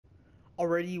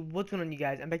Already, what's going on, you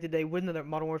guys? I'm back today with another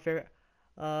Modern Warfare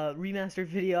remastered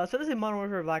video. I was supposed to say Modern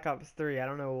Warfare Black Ops 3. I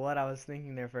don't know what I was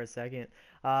thinking there for a second.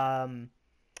 Um,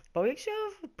 but we actually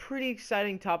have a pretty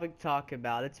exciting topic to talk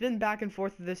about. It's been back and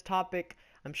forth with this topic.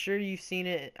 I'm sure you've seen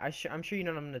it. I'm sure you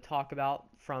know what I'm going to talk about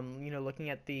from, looking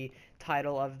at the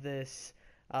title of this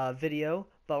video.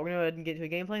 But we're going to go ahead and get to a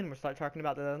gameplay, and we'll start talking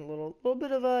about the little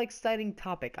bit of an exciting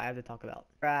topic I have to talk about.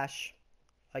 Crash.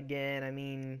 Again, I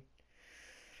mean...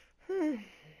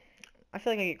 I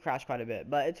feel like I get Crash quite a bit,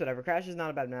 but it's whatever. Crash is not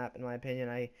a bad map, in my opinion.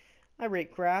 I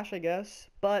rate Crash, I guess,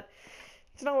 but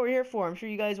it's not what we're here for. I'm sure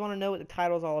you guys want to know what the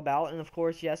title's all about, and of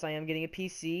course, yes, I am getting a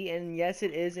PC, and yes,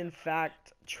 it is in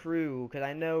fact true, because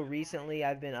I know recently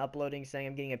I've been uploading saying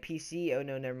I'm getting a PC. Oh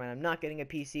no, never mind, I'm not getting a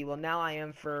PC. Well, now I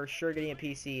am for sure getting a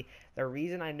PC. The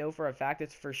reason I know for a fact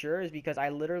it's for sure is because I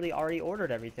literally already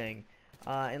ordered everything.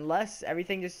 Unless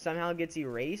everything just somehow gets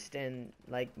erased and,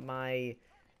 like, my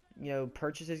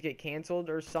purchases get canceled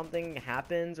or something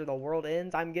happens or the world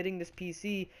ends, I'm getting this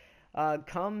PC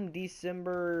come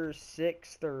December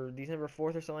 6th or December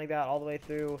 4th or something like that, all the way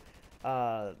through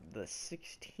the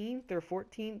 16th or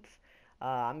 14th.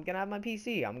 I'm gonna have my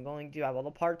PC. I'm going to have all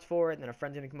the parts for it, and then a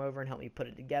friend's gonna come over and help me put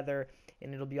it together,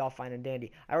 and it'll be all fine and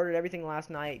dandy. I ordered everything last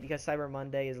night because Cyber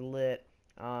Monday is lit.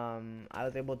 I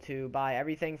was able to buy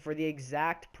everything for the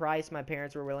exact price my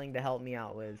parents were willing to help me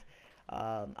out with.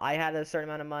 I had a certain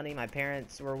amount of money. My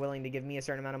parents were willing to give me a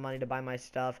certain amount of money to buy my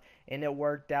stuff, and it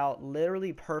worked out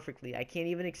literally perfectly. I can't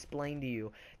even explain to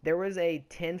you. There was a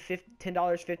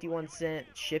 $10.51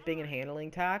 shipping and handling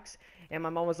tax, and my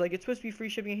mom was like, "It's supposed to be free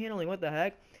shipping and handling. What the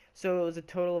heck?" So it was a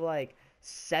total of like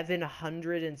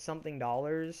 700 and something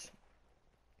dollars,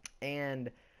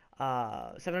 and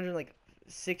 700 like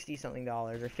 60 something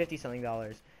dollars or 50 something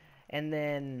dollars, and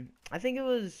then I think it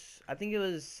was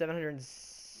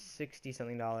 760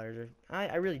 something dollars, or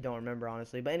I really don't remember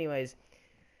honestly, but anyways,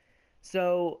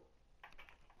 so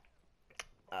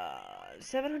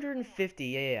 750,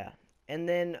 yeah. And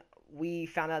then we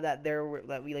found out that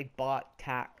we like bought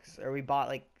tax, or we bought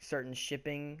like certain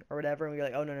shipping or whatever, and we were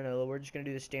like, oh no no no, we're just gonna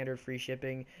do the standard free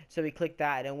shipping. So we clicked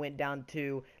that, and it went down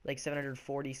to like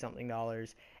 740 something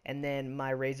dollars, and then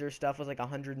my Razer stuff was like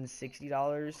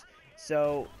 $160,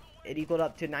 so it equaled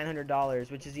up to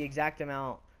 $900, which is the exact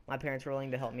amount my parents were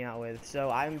willing to help me out with. So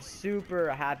I'm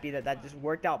super happy that that just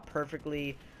worked out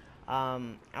perfectly. I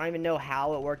don't even know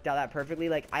how it worked out that perfectly.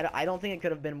 Like, I don't think it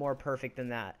could have been more perfect than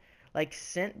that. Like,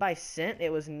 cent by cent,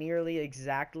 it was nearly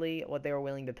exactly what they were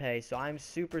willing to pay. So I'm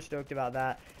super stoked about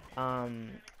that.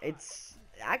 It's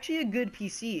actually a good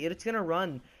PC. It's going to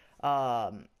run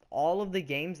all of the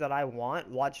games that I want.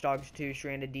 Watch Dogs 2,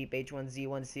 Stranded Deep, H1Z1,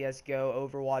 CSGO,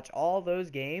 Overwatch, all those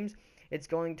games. It's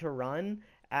going to run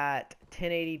at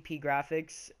 1080p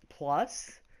graphics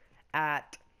plus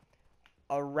at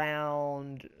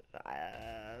around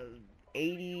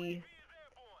 80,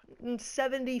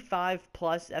 75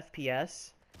 plus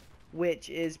FPS, which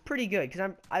is pretty good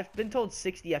because I've been told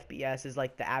 60 FPS is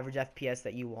like the average FPS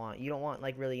that you want. You don't want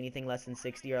like really anything less than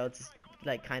 60, or else it's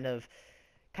like kind of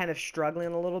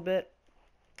struggling a little bit.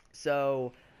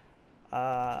 So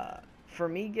for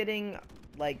me getting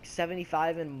like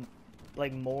 75 and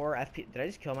like more FPS, did I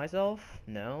just kill myself?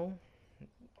 No,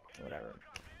 whatever.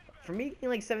 For me getting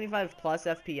like 75 plus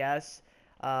FPS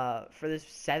for this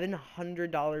 $700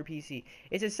 PC.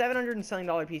 It's a $700 and something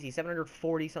dollar PC,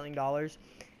 $740 something dollars.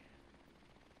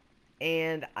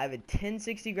 And I have a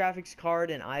 1060 graphics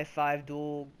card, an i5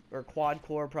 dual or quad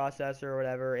core processor or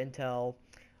whatever, Intel.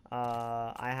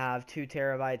 I have 2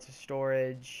 terabytes of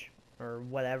storage or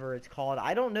whatever it's called.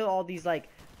 I don't know all these, like,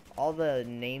 all the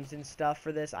names and stuff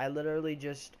for this. I literally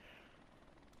just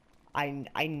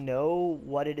I know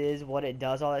what it is, what it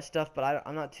does, all that stuff, but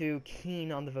I'm not too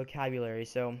keen on the vocabulary,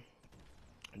 so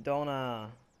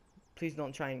don't please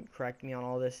don't try and correct me on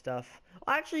all this stuff.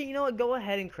 Well, actually, you know what? Go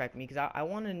ahead and correct me, because I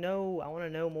want to know. I want to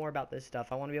know more about this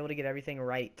stuff. I want to be able to get everything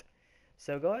right.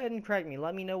 So go ahead and correct me.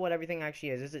 Let me know what everything actually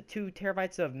is. Is it 2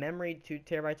 terabytes of memory, 2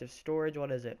 terabytes of storage?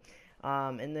 What is it?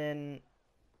 And then,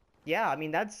 yeah, I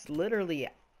mean, that's literally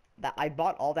that. I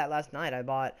bought all that last night. I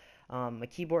bought a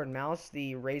keyboard and mouse,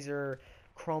 the Razer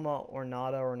Chroma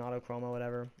Ornado Chroma,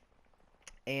 whatever,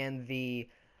 and the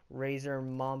Razer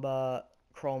Mamba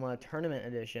Chroma Tournament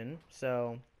Edition.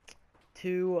 So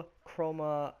 2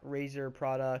 Chroma Razer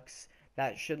products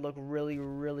that should look really,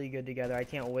 really good together. I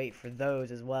can't wait for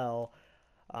those as well.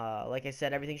 Like I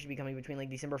said, everything should be coming between like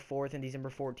December 4th and December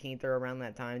 14th, or around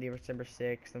that time, December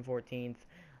 6th and 14th.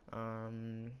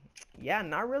 Yeah,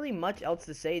 not really much else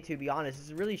to say, to be honest. It's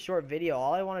a really short video.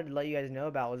 All I wanted to let you guys know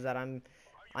about was that I'm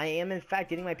I am, in fact,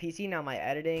 getting my PC now. My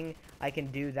editing, I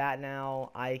can do that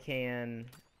now. I can...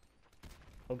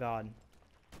 Oh, God.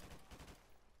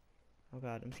 Oh,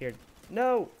 God, I'm scared.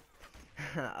 No!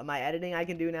 My editing I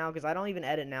can do now, because I don't even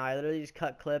edit now. I literally just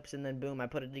cut clips, and then boom, I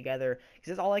put it together.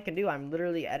 Because that's all I can do. I'm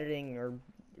literally editing or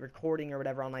recording or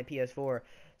whatever on my PS4.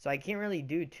 So I can't really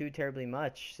do too terribly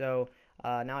much. So...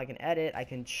 now I can edit, I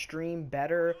can stream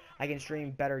better, I can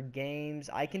stream better games,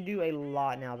 I can do a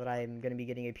lot now that I'm going to be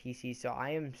getting a PC, so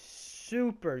I am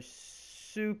super,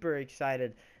 super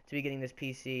excited to be getting this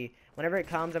PC. Whenever it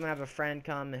comes, I'm going to have a friend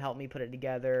come and help me put it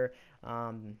together,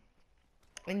 and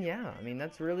yeah, I mean,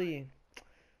 that's really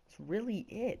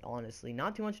it, honestly.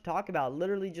 Not too much to talk about,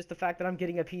 literally just the fact that I'm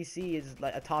getting a PC is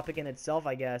like a topic in itself,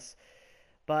 I guess,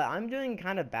 but I'm doing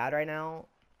kind of bad right now.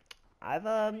 I've,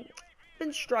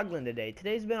 been struggling today.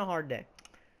 Today's been a hard day.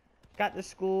 Got to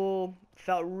school,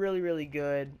 felt really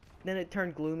good. Then it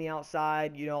turned gloomy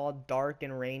outside, you know, all dark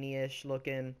and rainy-ish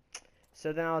looking.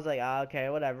 So then I was like,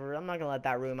 okay, whatever. I'm not going to let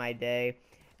that ruin my day.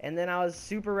 And then I was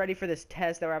super ready for this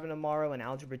test that we're having tomorrow in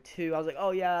Algebra 2. I was like,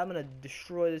 oh yeah, I'm going to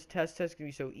destroy this test. Test's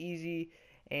going to be so easy.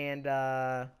 And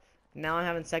now I'm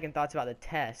having second thoughts about the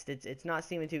test. It's not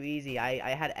seeming too easy.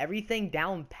 I had everything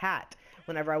down pat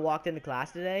whenever I walked into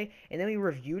class today. And then we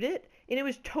reviewed it. And it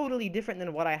was totally different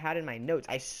than what I had in my notes.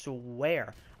 I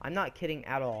swear. I'm not kidding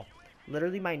at all.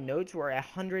 Literally, my notes were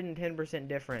 110%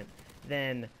 different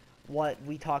than what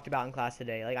we talked about in class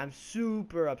today. Like, I'm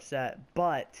super upset.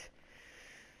 But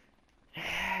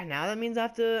now that means I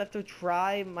have to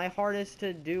try my hardest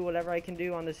to do whatever I can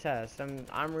do on this test.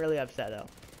 I'm really upset, though.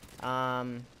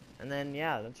 And then,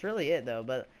 yeah, that's really it, though.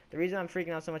 But the reason I'm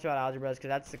freaking out so much about algebra is because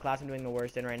that's the class I'm doing the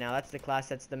worst in right now. That's the class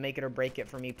that's the make it or break it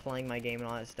for me playing my game and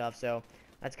all that stuff. So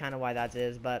that's kind of why that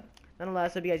is. But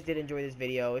nonetheless, hope you guys did enjoy this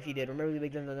video. If you did, remember to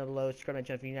leave a link down below. Subscribe to my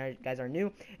channel if you guys are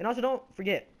new. And also don't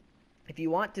forget, if you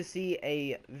want to see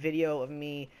a video of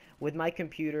me with my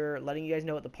computer, letting you guys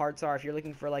know what the parts are, if you're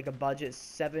looking for like a budget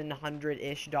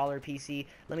 $700-ish PC,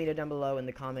 let me know down below in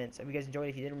the comments. If you guys enjoyed,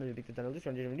 if you did, remember to click the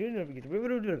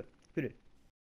thumbs up.